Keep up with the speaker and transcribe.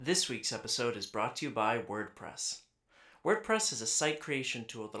This week's episode is brought to you by WordPress. WordPress is a site creation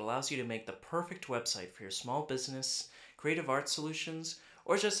tool that allows you to make the perfect website for your small business, creative art solutions,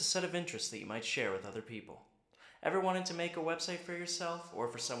 or just a set of interests that you might share with other people. Ever wanted to make a website for yourself or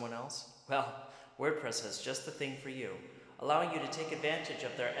for someone else? Well, WordPress has just the thing for you, allowing you to take advantage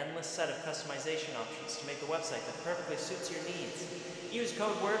of their endless set of customization options to make a website that perfectly suits your needs. Use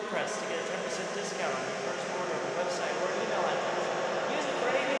code WordPress to get a 10% discount on your first order of a website or email address. Use it for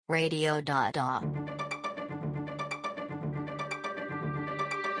anything. Radio.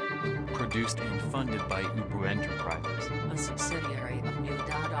 Produced and funded by Ubu Enterprises, a subsidiary of New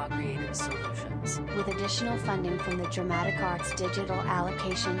Dada Creative Solutions, with additional funding from the Dramatic Arts Digital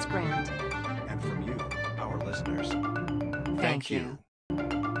Allocations Grant. And from you, our listeners. Thank you.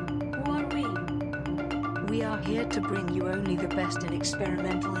 Who are we? We are here to bring you only the best in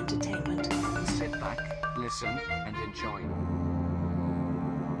experimental entertainment. Sit back, listen, and enjoy.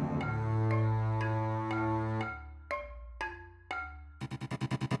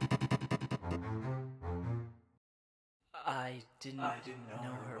 I didn't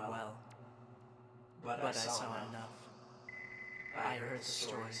know her well, but I saw enough. I heard the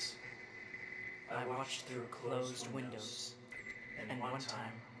stories. I watched through closed windows, and one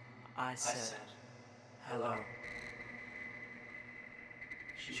time I said, hello.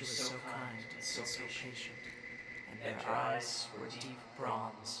 She was so kind and so patient, and her eyes were deep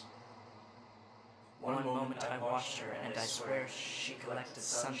bronze. One moment I watched her, and I swear she collected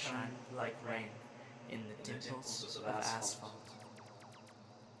sunshine like rain in the dimples of asphalt.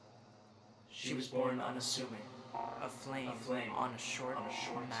 She was born unassuming, a flame on a short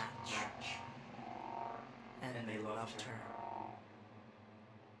match, and they loved her.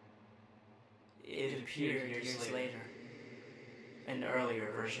 It appeared years later, an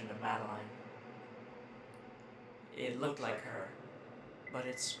earlier version of Madeline. It looked like her, but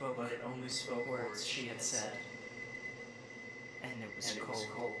it only spoke words she had said, and it was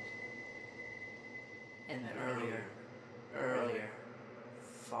cold. An earlier,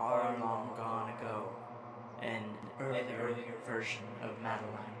 far long gone ago, an earlier version of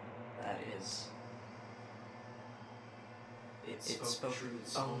Madeline, that is. It spoke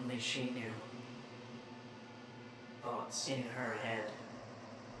truths only she knew. Thoughts in her head.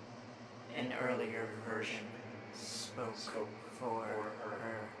 An earlier version spoke for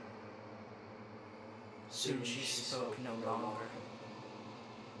her. Soon she spoke no longer.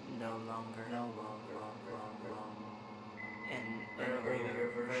 An earlier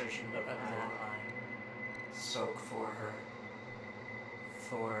version of Madeline spoke for her.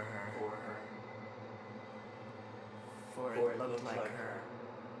 For it looked like her,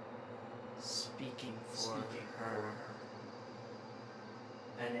 speaking for her.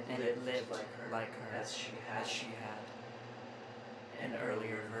 And it lived like her as she had. An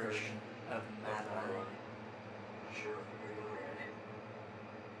earlier version of Madeline.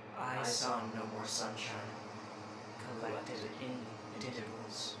 I saw no more sunshine collected in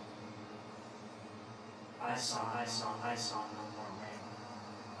dimples. I saw no more rain.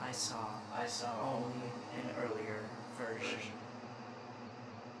 I saw only an earlier version.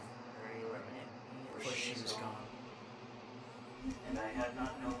 For she was gone, and I had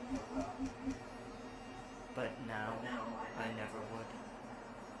not known her well. But now I never would.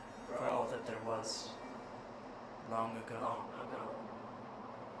 For all that there was, long ago.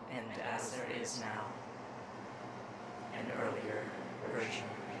 And as there is now, an earlier version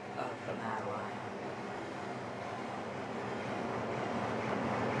of Madeline.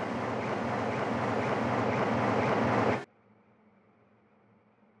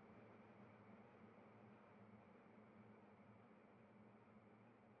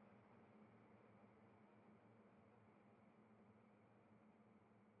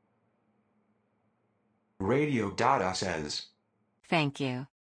 Radio Dada says, Thank you.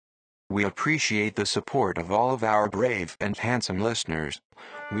 we appreciate the support of all of our brave and handsome listeners.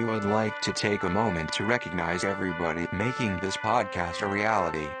 We would like to take a moment to recognize everybody making this podcast a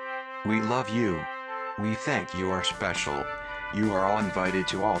reality. We love you. We think you are special. You are all invited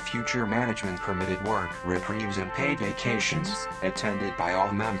to all future management permitted work, reprieves and paid vacations, attended by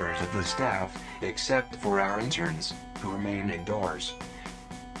all members of the staff, except for our interns, who remain indoors.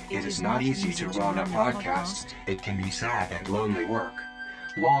 It is not easy to run a podcast. It can be sad and lonely work.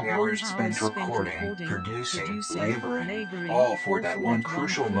 Long hours spent recording, producing, laboring, all for that one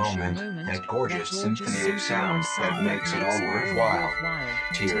crucial moment, that gorgeous symphony of sound that makes it all worthwhile.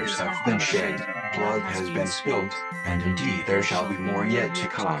 Tears have been shed, blood has been spilled, and indeed there shall be more yet to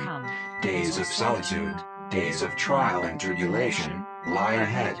come. Days of solitude, days of trial and tribulation, lie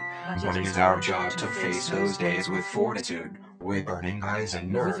ahead, but it is our job to face those days with fortitude, With burning eyes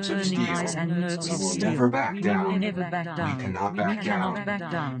and nerves of Burning eyes steel, and nerves we of will steel. never back We down. will never back down. We cannot back We cannot down.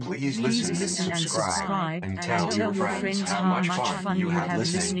 back down. Please listen and subscribe and tell your friends how much fun you have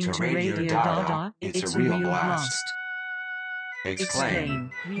listening to Radio Dada. It's a real blast.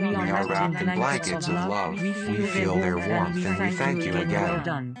 Exclaim. We are wrapped in blankets of love. We feel their warmth and we thank you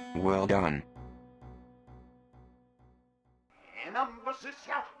again. Well done.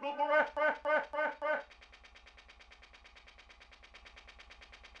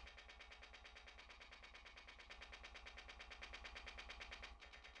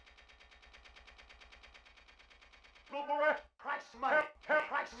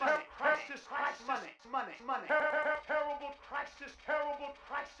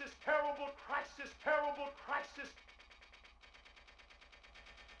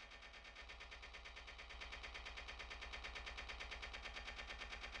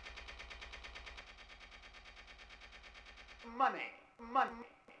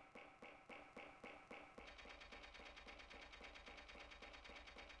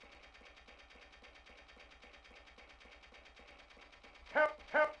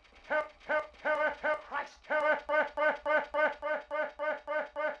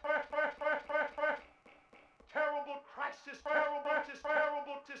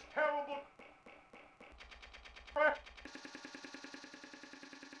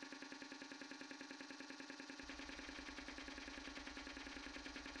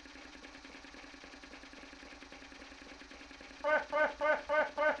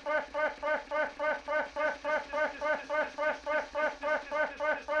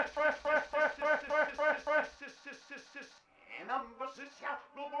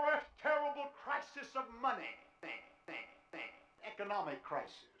 Economic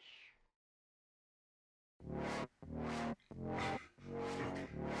crisis.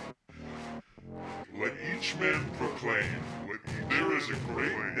 Let each man proclaim, there is a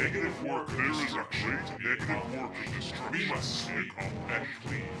great negative work of destruction. We must speak and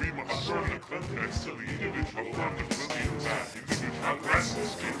plead. We must assert the context of the individual and the state that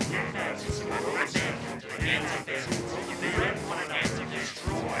aggressors can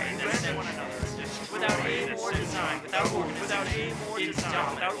without aim or design, without aim or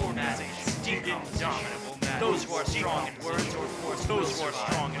design, without organization, deep indomitable matter. Those who are strong in words or force, those who are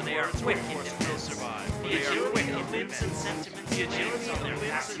strong in they are quick and will survive. The agility of limbs and sentiments, the agility of limbs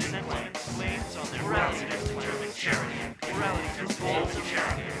and sentiments, flames on their morality has determined charity. Morality has balls of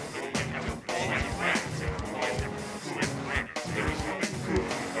charity. There is nothing good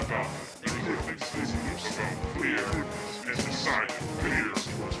about it. There is nothing exclusive about clear and decided clear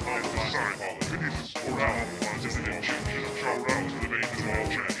and decided goodness. Morality is an injection of Charles to the veins of all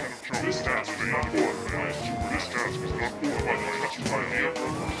champions. This task is not organized. This task is not organized by the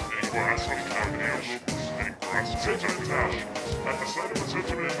emperors and grass of and grass sentimentality. At the sight of a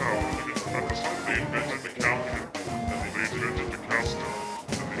sentimentality, at the sight they invented the calculator board, they invented the capstone.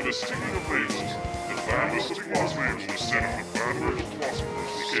 For the stinging of labels, the baddest of philosophers was set on the baddest of philosophers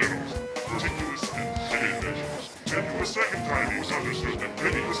was set on ridiculous and petty measures. And for the second time it was understood that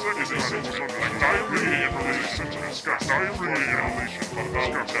petty is a sentiment like diarrhea in relation to disgust. Diarrhea in relation to how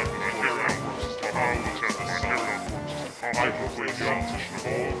the temple carry out works, how the temple carry out works. I proclaim the opposition of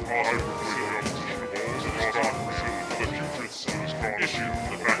all, I proclaim the opposition of all, to the doctrine of the putrid sons, issue from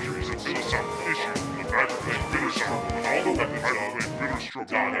the factories of philosophical issue from the factories of philosophical, and all the weapons of a bitter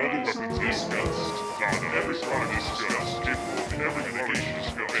struggle, all the weapons discussed, done, every product discussed, capable of every negation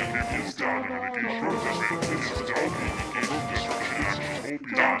discussed, and is done, and negation protest, is done, negation destruction actions,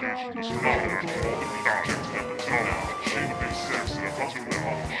 done, destruction actions, all the objects that the done, shame-based sex, and a puzzle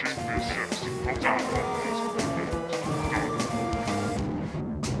now, shame-based sex, done.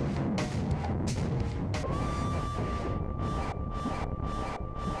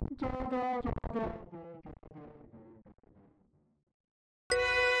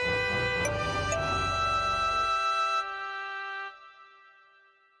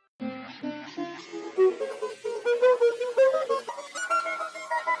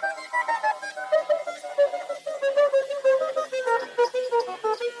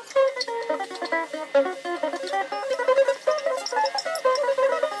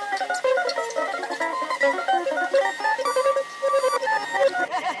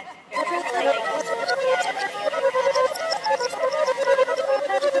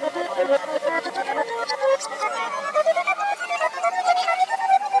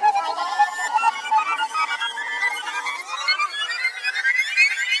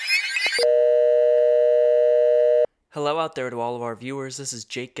 Hello out there to all of our viewers. This is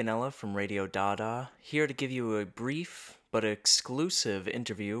Jake Ganella from Radio Dada, here to give you a brief but exclusive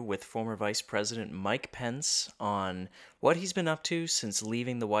interview with former Vice President Mike Pence on what he's been up to since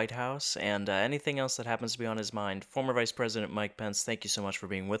leaving the White House and anything else that happens to be on his mind. Former Vice President Mike Pence, thank you so much for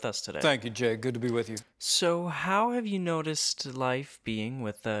being with us today. Thank you, Jay. Good to be with you. So how have you noticed life being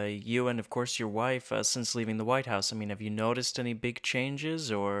with you and, of course, your wife since leaving the White House? I mean, have you noticed any big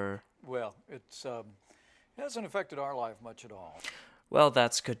changes or... Well, it hasn't affected our life much at all. Well,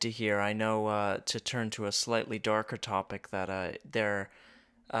 that's good to hear. I know to turn to a slightly darker topic that there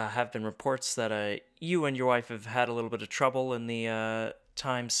have been reports that you and your wife have had a little bit of trouble in the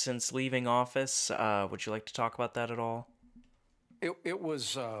time since leaving office. Would you like to talk about that at all? It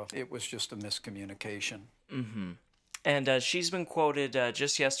was just a miscommunication. Mm-hmm. And she's been quoted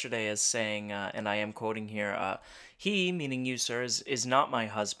just yesterday as saying, and I am quoting here, he, meaning you, sir, is not my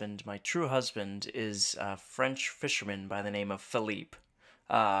husband. My true husband is a French fisherman by the name of Philippe.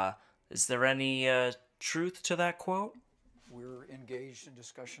 Is there any truth to that quote? We're engaged in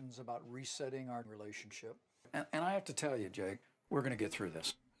discussions about resetting our relationship. And I have to tell you, Jake, we're going to get through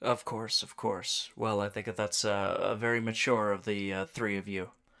this. Of course, of course. Well, I think that's very mature of the three of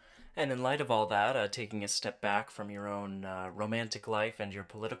you. And in light of all that, taking a step back from your own romantic life and your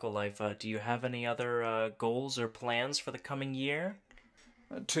political life, do you have any other goals or plans for the coming year?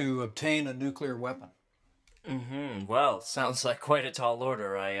 To obtain a nuclear weapon. Mm-hmm. Well, sounds like quite a tall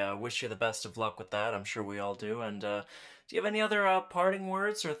order. I wish you the best of luck with that. I'm sure we all do. And do you have any other parting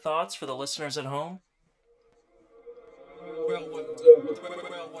words or thoughts for the listeners at home? Well, what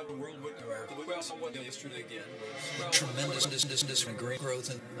the world wouldn't America. Well, what yesterday again was tremendous great growth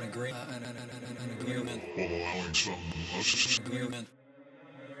and agreement. While allowing some agreement.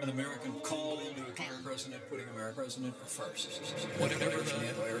 An American call into a current president, putting American president first. Whatever the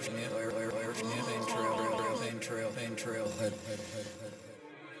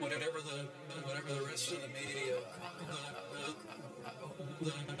whatever the rest of the media.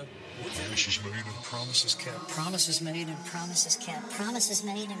 promises made and promises kept. Promises made and promises kept. Promises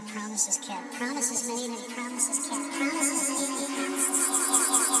made and promises kept. Promises made and promises kept. Promises made and promises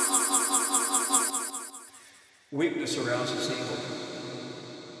kept. Weakness arouses evil.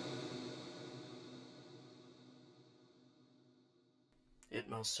 It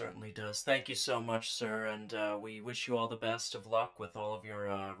most certainly does. Thank you so much, sir, and we wish you all the best of luck with all of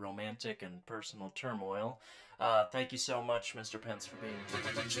your romantic and personal turmoil. Thank you so much, Mr. Pence, for being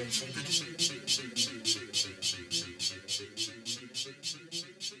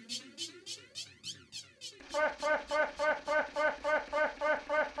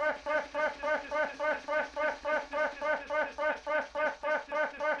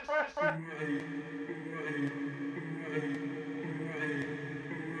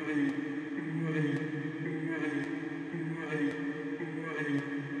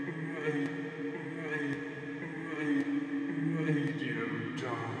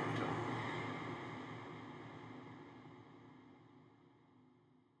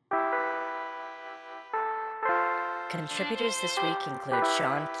Contributors this week include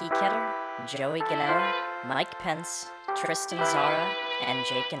Sean Keyketter, Joey Ganella, Mike Pence, Tristan Zara, and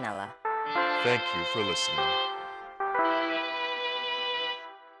Jake Ganella. Thank you for listening.